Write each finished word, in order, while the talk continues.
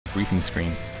briefing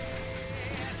screen.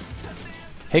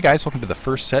 Hey guys, welcome to the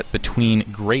first set between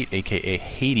Great, aka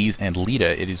Hades, and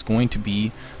Leta. It is going to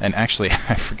be, and actually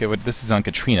I forget what, this is on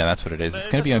Katrina, that's what it is. It's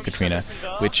going to be on Katrina,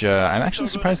 which I'm actually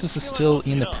surprised this is still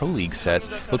in the Pro League set.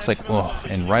 Looks like, oh,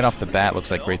 and right off the bat looks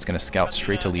like Great's going to scout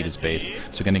straight to Leta's base,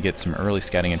 so going to get some early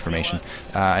scouting information.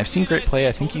 I've seen Great play.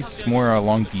 I think he's more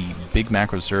along the big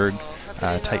macro Zerg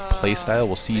type play style.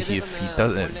 We'll see if he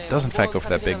does in fact go for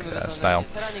that big style.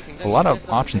 A lot of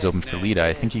options open for Leta.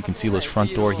 I think he can seal his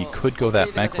front door. He could go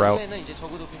that mech route.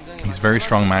 He's a very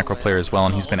strong macro player as well,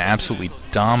 and he's been absolutely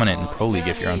dominant in Pro League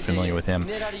if you're unfamiliar with him.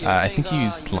 I think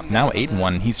he's now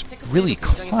 8-1. He's really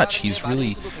clutch. He's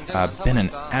really been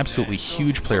an absolutely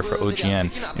huge player for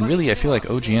OGN. And really, I feel like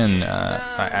OGN,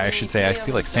 I should say, I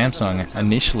feel like Samsung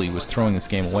initially was throwing this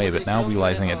game away, but now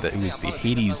realizing that it was the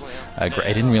Hades, I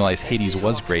didn't realize Hades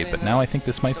was Great, but now I think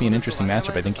this might be an interesting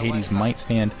matchup. I think Hades might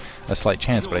stand a slight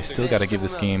chance, but I still got to give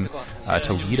this game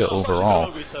to Leta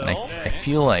overall. And I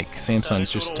feel like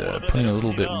Samsung's just putting a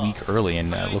little bit weak early,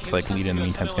 and looks like Leta in the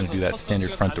meantime is going to do that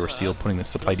standard front door seal, putting the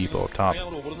supply depot up top.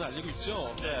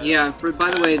 Yeah,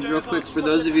 by the way, real quick, for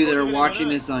those of you that are watching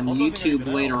this on YouTube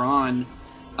later on,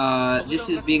 this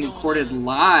is being recorded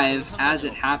live as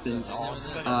it happens.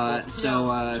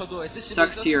 So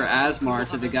sucks to your Asmar,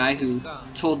 to the guy who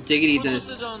told Diggity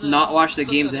to not watch the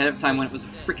games ahead of time when it was a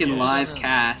freaking live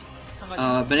cast.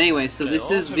 But anyway, so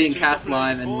this is being cast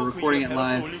live, and we're recording it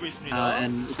live,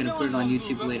 and we're going to put it on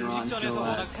YouTube later on, so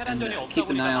and keep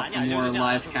an eye out for more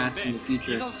live casts in the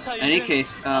future. In any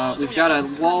case, we've got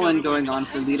a wall-in going on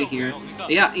for Leta here.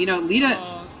 Yeah, you know, Leta,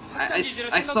 I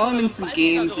saw him in some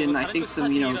games in, I think,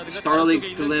 some, you know, Star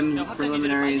League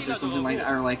preliminaries or something like that,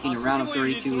 or like, you know, round of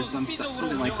 32 or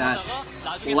something like that.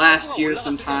 Last year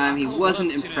sometime, he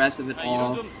wasn't impressive at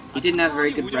all. He didn't have a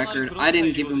very good record. I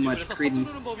didn't give him much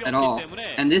credence at all.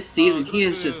 And this season, he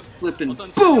has just flipping,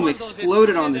 boom,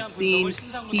 exploded on the scene.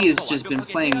 He has just been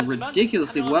playing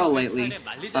ridiculously well lately.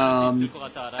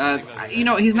 You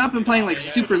know, he's not been playing like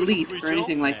super elite or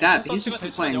anything like that, but he's just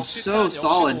been playing so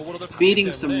solid,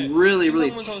 beating some really,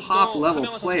 really top-level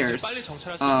players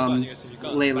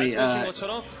lately.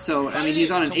 So, I mean,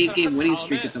 he's on an 8-game winning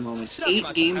streak at the moment.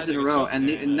 8 games in a row,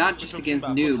 and not just against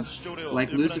noobs,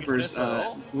 like Lucifer's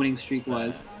winning streak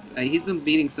was. He's been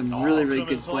beating some really, really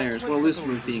good players. Well,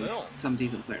 Lucifer was beating some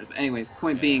decent players. But anyway,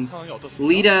 point being,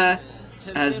 Leta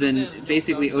has been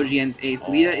basically OGN's ace.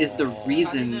 Leta is the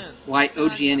reason why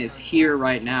OGN is here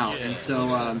right now, and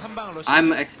so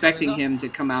I'm expecting him to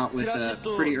come out with a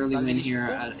pretty early win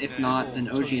here. If not, then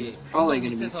OGN is probably going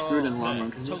to be screwed in the long run,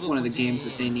 because this is one of the games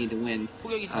that they need to win,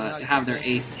 to have their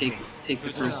ace take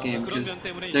the first game, because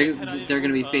they're going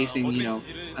to be facing, you know,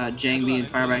 Jangbi and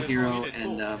Fireback Hero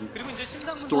and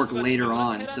Stork later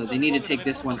on, so they need to take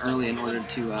this one early in order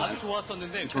to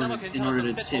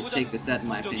take the set, in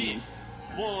my opinion.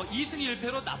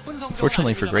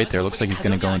 Fortunately for Great there, looks like he's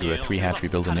going to go into a 3-hatchery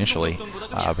build initially,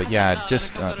 but yeah,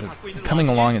 just coming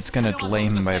along, it's going to delay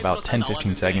him by about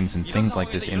 10-15 seconds, and things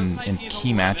like this in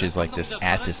key matches like this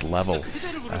at this level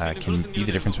can be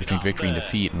the difference between victory and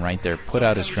defeat. And right there, put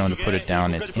out his drone to put it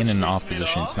down. It's in an off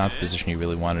position. It's not the position you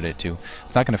really wanted it to.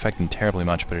 It's not going to affect him terribly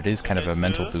much, but it is kind of a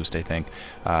mental boost, I think,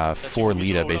 for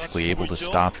Leta, basically able to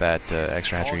stop that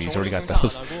extra hatchery. He's already got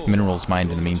those minerals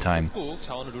mined in the meantime,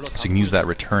 so he can use that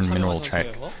return mineral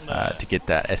check to get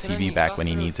that SCV back when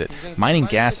he needs it. Mining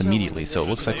gas immediately, so it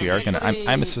looks like we are going to...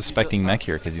 I'm suspecting mech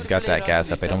here, because he's got that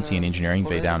gas up. I don't see an engineering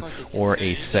bay down or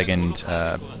a second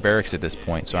barracks at this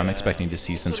point, so I'm expecting to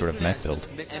see some sort of mech build.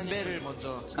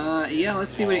 Yeah,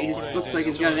 let's see what he looks like.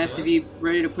 He's got an SCV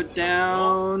ready to put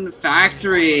down.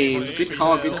 Factory! Good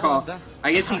call, good call.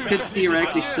 I guess he could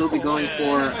theoretically still be going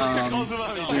for,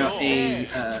 you know,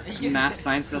 a mass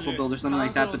science vessel build or something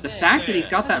like that, but the fact that he's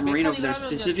got that marine over there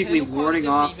specifically warding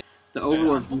off the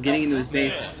Overlord from getting into his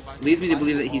base leads me to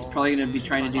believe that he's probably going to be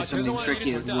trying to do something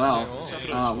tricky as well.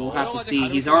 We'll have to see.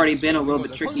 He's already been a little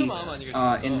bit tricky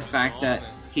in the fact that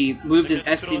he moved his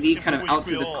SCV kind of out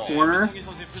to the corner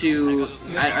to...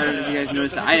 I don't know if you guys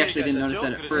noticed that. I actually didn't notice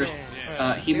that at first.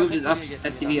 He moved his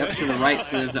SCV up to the right,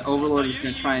 so that if the Overlord was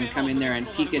going to try and come in there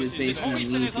and peek at his base and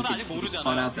then leave, he could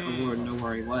spot out the Overlord and know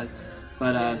where he was.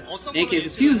 But in any case, a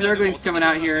few Zerglings coming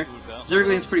out here.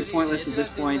 Zergling's pretty pointless at this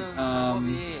point.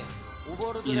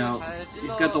 You know,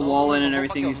 he's got the wall in and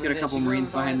everything. He's got a couple Marines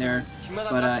behind there.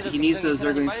 But he needs those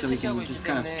Zerglings so he can just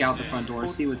kind of scout the front door,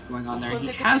 see what's going on there. He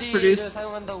has produced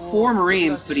 4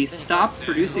 Marines, but he stopped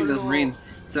producing those Marines.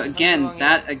 So again,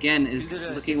 that again is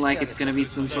looking like it's going to be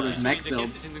some sort of mech build.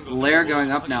 Lair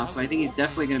going up now, so I think he's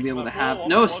definitely going to be able to have...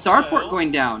 No, Starport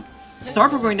going down!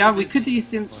 Starport going down, we could see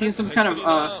some kind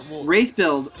of Wraith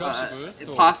build,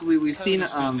 possibly. We've seen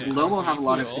Lomo have a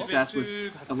lot of success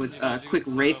with quick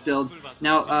Wraith builds.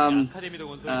 Now,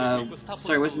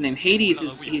 sorry, what's his name?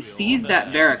 Hades, he sees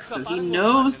that barracks, so he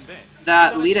knows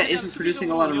that Leta isn't producing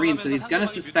a lot of Marines, so he's going to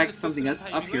suspect something else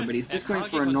up here, but he's just going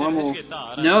for a normal...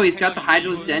 No, he's got the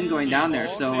Hydra's Den going down there,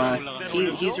 so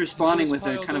he's responding with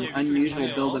a kind of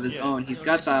unusual build of his own. He's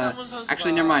got the...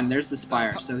 Actually, never mind, there's the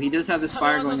Spire. So he does have the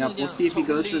Spire going up. We'll see if he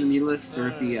goes for the Mutalisks or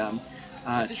if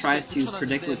he tries to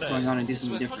predict what's going on and do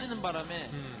something different.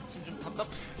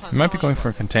 He might be going for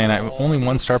a contain. Only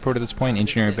one starport at this point.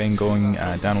 Engineering Bang going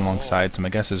down alongside. So my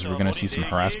guess is we're going to see some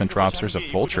harassment drops. There's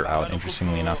a Vulture out,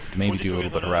 interestingly enough, to maybe do a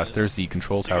little bit of harass. There's the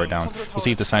control tower down. We'll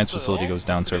see if the science facility goes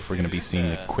down. So if we're going to be seeing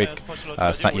the quick,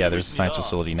 yeah, there's the science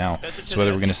facility now. So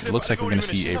whether we're going to, it looks like we're going to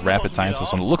see a rapid science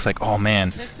facility. It looks like, oh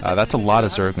man, that's a lot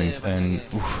of Zerglings, and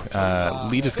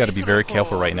Leta's got to be very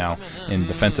careful right now in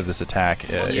defense of this attack.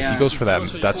 If he goes for that,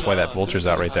 that's why that Vulture's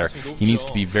out right there. He needs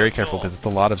to be very careful because it's a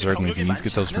lot of Zerglings. He needs to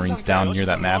get those Marines down near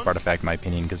that map artifact, in my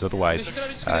opinion, because otherwise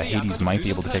Hades might be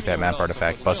able to take that map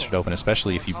artifact, bust it open,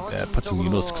 especially if you put some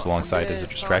Mutalisks alongside as a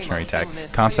distractionary attack.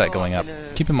 Comsat going up.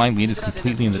 Keep in mind, Leta's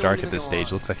completely in the dark at this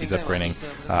stage. Looks like he's upgrading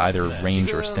either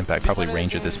range or Stimpack, probably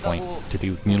range at this point, to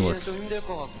be with Mutalisks.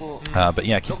 But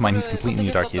yeah, keep in mind, he's completely in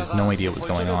the dark. He has no idea what's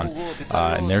going on.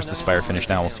 And there's the Spire finish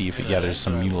now. We'll see if, yeah, there's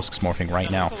some Mutalisks morphing right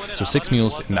now. So 6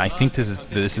 Mules, and I think this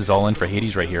is all in for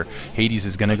Hades right here. Hades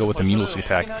is going to go with a Mutalisk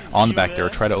attack on the back there,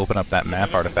 try to open up that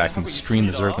map artifact and stream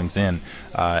the Zerglings in.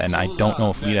 And I don't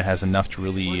know if Leta has enough to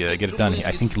really get it done.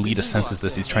 I think Leta senses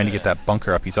this. He's trying to get that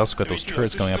bunker up. He's also got those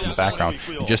turrets going up in the background.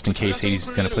 And just in case Hades is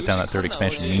going to put down that third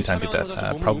expansion, in the meantime, get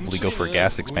that, probably go for a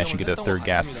gas expansion, get a third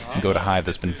gas, and go to Hive.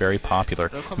 That's been very popular.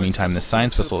 In the meantime, the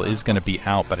Science Vessel is going to be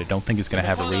out, but I don't think it's going to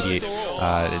have Irradiate.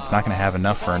 It's not going to have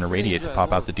enough for an Irradiate to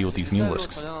pop out to deal with these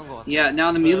Mutalisks. Yeah,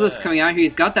 now the Mutalisk coming out here,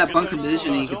 he's got that bunker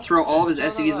position, and he can throw all of his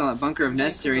SCVs on that bunker if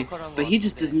necessary, but he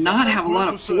just does not have a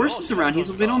lot of forces around. He's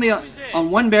been only on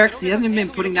one barracks. He hasn't even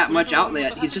been putting that much out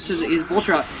yet. He's just his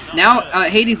Vulture out. Now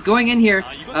Hades going in here,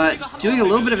 doing a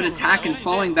little bit of an attack and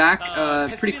falling back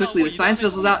pretty quickly. The Science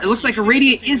Vessel's out. It looks like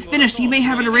Irradiate is finished. He may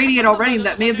have an Irradiate already.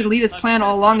 That may have been Leta's plan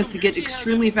all along, is to get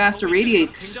extremely fast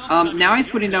Irradiate. Now he's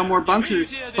putting down more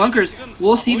bunkers.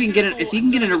 We'll see if he can get if he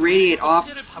can get an Irradiate off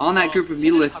on that group of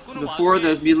Mutalisks before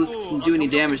those Mutalisks can do any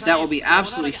damage. That will be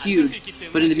absolutely huge.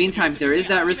 But in the meantime, there is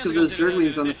that risk of those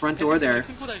Zerglings on the front door there.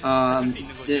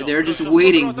 They're just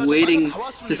waiting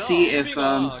to see if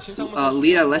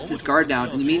Leta lets his guard down.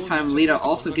 In the meantime, Leta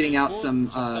also getting out some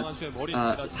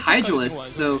Hydralisks.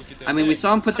 So I mean, we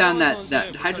saw him put down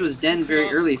that Hydra's Den very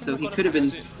early. So he could have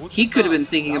been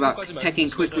thinking about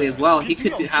teching quickly as well. He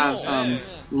could have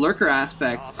Lurker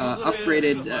aspect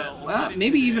upgraded, well,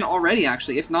 maybe even already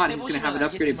actually. If not, he's going to have it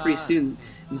upgraded pretty soon.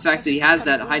 The fact that he has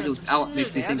that Hydralisk out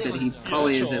makes me think that he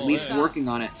probably is at least working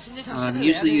on it.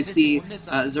 Usually you see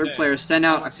Zerg players send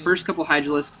out a first couple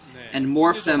Hydralisks and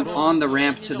morph them on the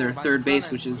ramp to their third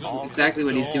base, which is exactly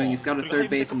what he's doing. He's got a third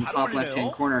base in the top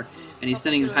left-hand corner, and he's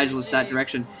sending his Hydralisk that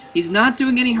direction. He's not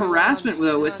doing any harassment,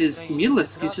 though, with his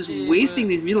Mutalisk. He's just wasting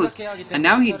these Mutalisk, and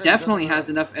now he definitely has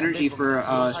enough energy for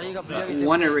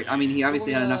one. I mean, he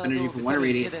obviously had enough energy for one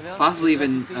Irradiate, possibly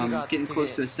even getting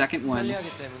close to a second one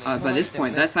by this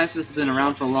point. That Science Vessel has been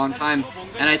around for a long time,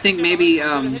 and I think maybe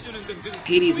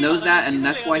Hades knows that, and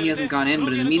that's why he hasn't gone in.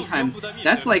 But in the meantime,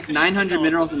 that's like 900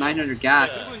 minerals and 900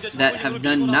 gas that have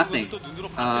done nothing.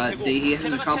 He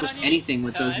hasn't accomplished anything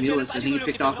with those Mutalisks. I think he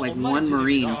picked off like one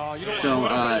Marine, so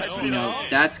you know,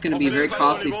 that's going to be very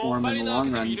costly for him in the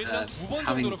long run.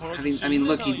 I mean,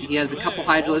 look, he has a couple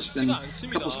Hydralisks and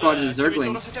a couple squadrons of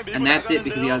Zerglings, and that's it,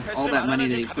 because he has all that money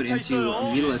that he put into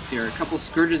Mutalisks here. A couple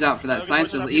Scourges out for that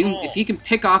Science Vessel. Even if he can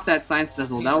pick off that Science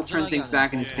Vessel, that'll turn things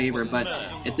back in his favor, but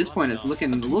at this point it's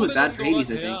looking a little bit bad for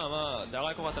Hades, I think.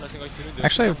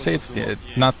 Actually, I would say it's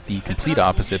not the complete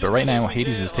opposite, but right now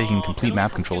Hades is taking complete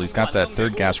map control. He's got that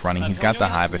third gas running, he's got the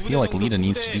Hive. I feel like Leta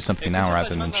needs to do something now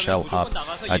rather than shell up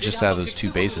just out of those two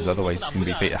bases. Otherwise, he's going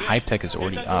to be Hive Tech is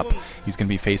already up. He's going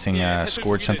to be facing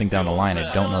Scourge something down the line.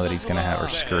 I don't know that he's going to have, or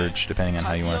Scourge, depending on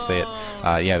how you want to say it.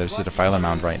 Yeah, there's a Defiler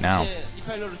Mound right now.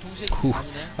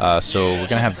 So we're going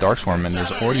to have Darkswarm, and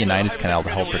there's already a Nidus Canal to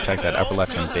help protect that upper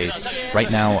left-hand base. Right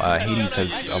now, Hades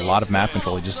has a lot of map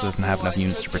control. He just doesn't have enough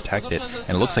units to protect it, and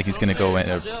it looks like he's going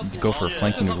to go for a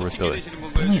flank maneuver with the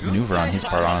brilliant maneuver on his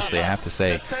part, honestly, I have to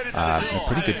say. A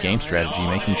pretty good game strategy,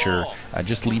 making sure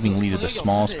just leaving Leta the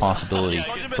smallest possibility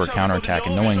for a counterattack,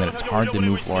 and knowing that it's hard to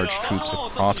move large troops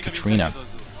across Katrina.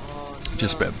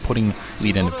 just putting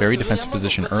Leta in a very defensive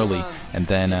position early, and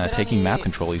then taking map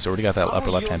control. He's already got that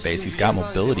upper left-hand base. He's got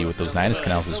mobility with those Nidus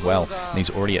canals as well, and he's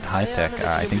already at high tech.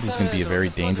 I think this is going to be a very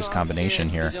dangerous combination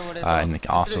here, and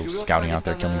also scouting out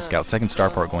there, killing scouts. Second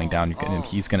starport going down, and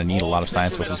he's going to need a lot of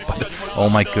science whistles, but oh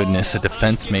my goodness, a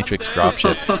defense matrix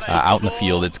dropship out in the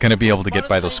field. It's going to be able to get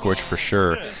by those Scorch for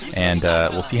sure, and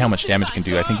we'll see how much damage it can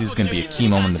do. I think this is going to be a key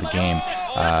moment of the game.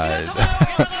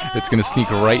 It's going to sneak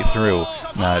right through.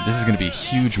 This is going to be a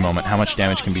huge moment. How much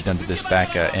damage can be done to this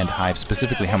back end hive,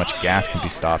 specifically how much gas can be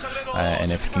stopped,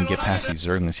 and if it can get past these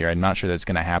Zerglings here. I'm not sure that's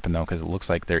going to happen though, because it looks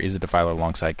like there is a Defiler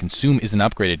alongside. Consume isn't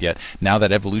upgraded yet. Now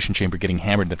that Evolution Chamber getting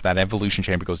hammered, if that Evolution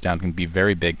Chamber goes down, it can be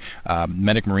very big.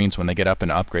 Medic Marines, when they get up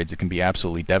into upgrades, it can be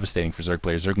absolutely devastating for Zerg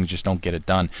players. Zerglings just don't get it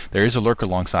done. There is a Lurker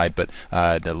alongside, but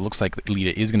that looks like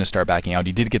Leta is going to start backing out.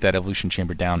 He did get that Evolution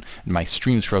Chamber down, and my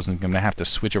stream's frozen. I'm going to have to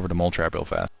switch over to Mole Trap real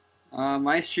fast.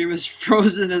 My stream is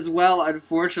frozen as well,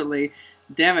 unfortunately.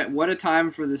 Damn it, what a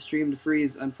time for the stream to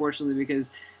freeze, unfortunately,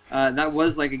 because that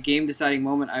was like a game-deciding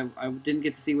moment. I didn't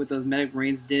get to see what those Medic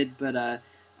Marines did, but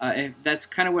that's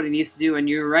kind of what he needs to do. And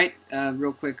you're right,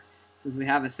 real quick, since we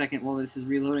have a second, well, this is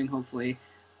reloading, hopefully.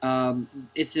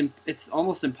 It's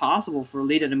almost impossible for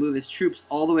Leta to move his troops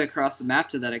all the way across the map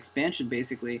to that expansion,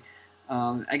 basically.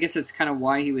 I guess that's kind of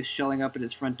why he was shelling up at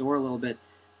his front door a little bit,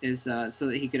 is so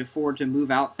that he could afford to move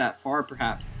out that far,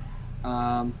 perhaps.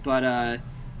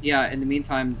 Yeah, in the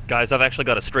meantime... Guys, I've actually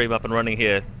got a stream up and running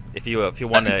here, if you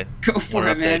want to... Go for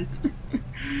it, man!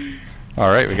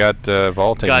 Alright, we got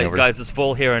Vol taking over. Guys, it's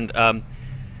Vol here, and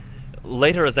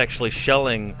Leta is actually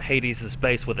shelling Hades'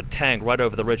 base with a tank right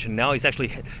over the ridge, and now he's actually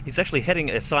heading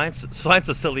a science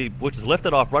facility which is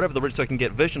lifted off right over the ridge so he can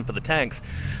get vision for the tanks.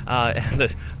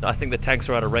 And I think the tanks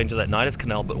are out of range of that Nidus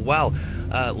canal. But wow,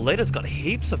 Leta's got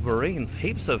heaps of Marines,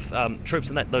 heaps of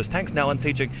troops, and those tanks now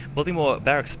unsieging, building more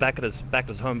barracks back at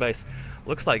his home base.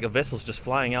 Looks like a vessel's just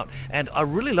flying out, and I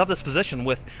really love this position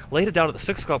with Leta down at the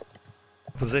 6 o'clock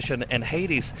position, and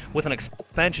Hades with an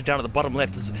expansion down at the bottom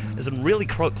left is in really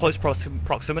close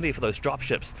proximity for those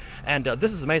dropships. And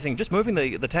this is amazing. Just moving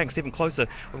the tanks even closer,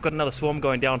 we've got another swarm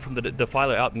going down from the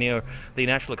Defiler out near the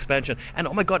natural expansion. And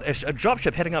oh my god, a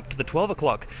dropship heading up to the 12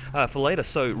 o'clock for later.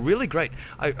 So really great.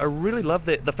 I really love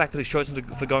the fact that he's chosen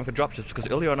for going for dropships, because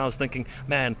earlier on I was thinking,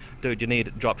 man, dude, you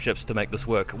need dropships to make this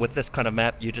work. With this kind of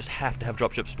map, you just have to have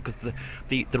dropships, because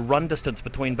the run distance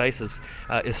between bases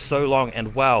is so long.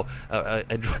 And wow,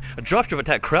 a dropship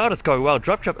attack crowd is going well.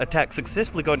 Dropship attack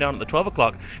successfully going down at the 12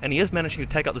 o'clock, and he is managing to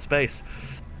take out this base.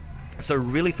 So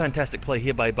really fantastic play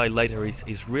here by Leta.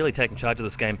 He's really taking charge of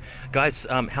this game. Guys,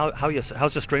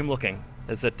 how's your stream looking?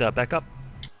 Is it back up?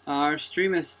 Our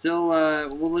stream is still,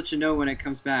 we'll let you know when it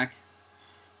comes back.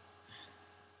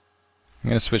 I'm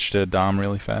going to switch to Dom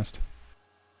really fast.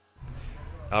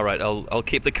 Alright, I'll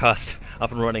keep the cast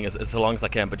up and running as long as I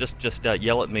can, but just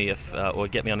yell at me if or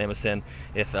get me on MSN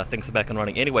if things are back and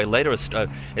running. Anyway, Leta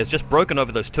is just broken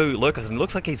over those two lurkers, and it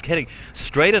looks like he's heading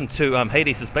straight into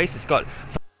Hades' base. He's got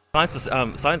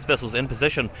science vessels in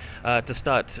position to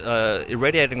start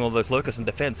irradiating all those lurkers in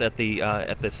defense at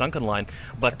the sunken line.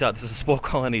 But there's a spore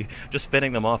colony just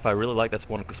fending them off. I really like that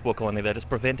spore colony. They're just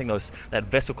preventing that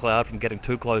vessel cloud from getting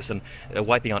too close and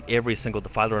wiping out every single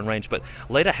Defiler in range. But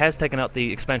Leta has taken out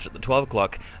the expansion at the 12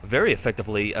 o'clock very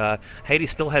effectively.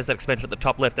 Hades still has that expansion at the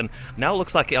top left, and now it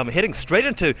looks like I'm heading straight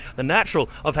into the natural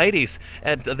of Hades.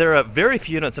 And there are very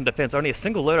few units in defense, only a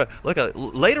single Leta. Look,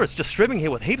 Leta is just streaming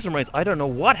here with heaps of Marines. I don't know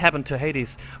what happened to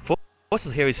Hades'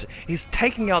 forces here. He's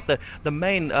taking out the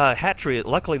main hatchery.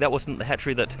 Luckily that wasn't the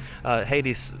hatchery that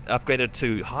Hades upgraded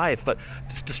to Hive, but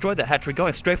just destroyed that hatchery,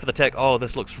 going straight for the tech. Oh,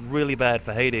 this looks really bad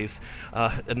for Hades.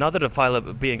 Another Defiler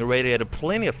being irradiated,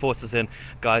 plenty of forces in.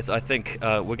 Guys, I think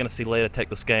we're going to see Leta take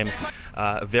this game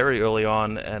very early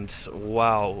on, and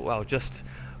wow, just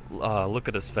look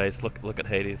at his face, look at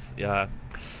Hades. Yeah,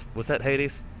 was that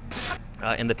Hades?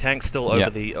 And the tank's still over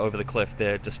the cliff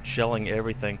there, just shelling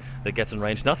everything that gets in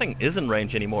range. Nothing is in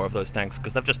range anymore of those tanks,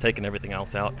 because they've just taken everything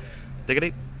else out.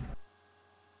 Diggity?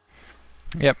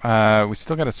 Yep, we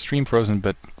still got a stream frozen,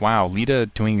 but wow, Leta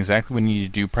doing exactly what he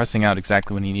needed to do, pressing out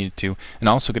exactly when he needed to, and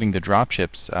also getting the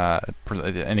dropships.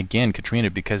 And again,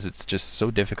 Katrina, because it's just so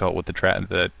difficult with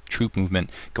the troop movement,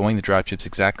 going the dropships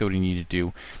exactly what he needed to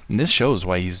do. And this shows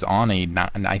why he's on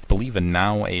I believe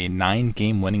now a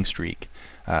 9-game winning streak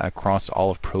across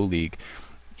all of Pro League.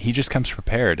 He just comes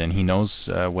prepared, and he knows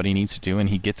what he needs to do, and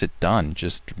he gets it done.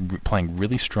 Just playing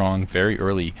really strong very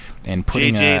early, and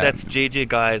putting GG, that's GG,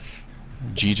 guys.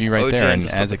 GG right OGN there, and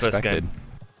just as took the first expected. game.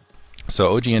 So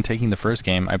OGN taking the first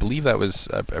game, I believe that was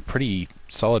a pretty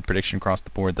solid prediction across the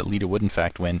board that Leta would in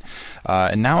fact win.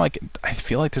 And now I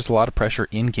feel like there's a lot of pressure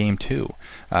in game 2.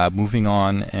 Moving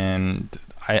on, and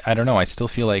I don't know, I still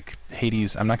feel like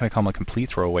Hades, I'm not going to call him a complete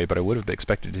throwaway, but I would have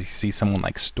expected to see someone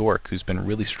like Stork, who's been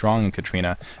really strong in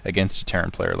Katrina, against a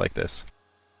Terran player like this.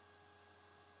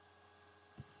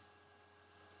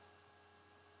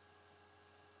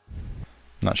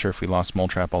 Not sure if we lost Mole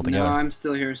Trap altogether. No, I'm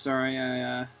still here. Sorry.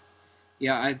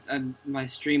 Yeah, my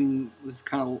stream was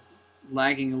kind of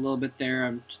lagging a little bit there.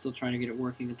 I'm still trying to get it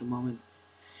working at the moment.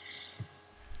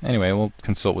 Anyway, we'll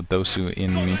consult with Dosu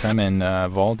in the meantime. And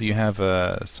Vol, do you have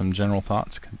some general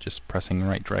thoughts? Just pressing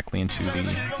right directly into the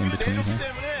in-between here.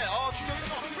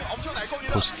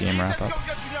 Post-game wrap-up.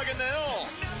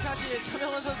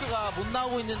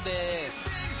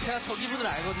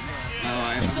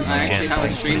 I actually have a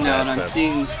stream now, and I'm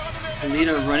seeing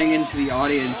Leta running into the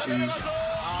audience and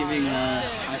giving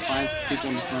high fives to people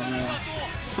in the front row.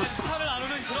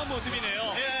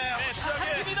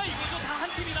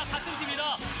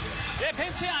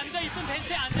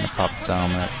 I'm gonna pop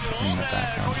down that in the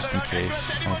background just in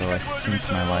case, although I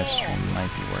think my live stream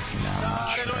might be working now, I'm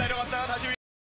not sure.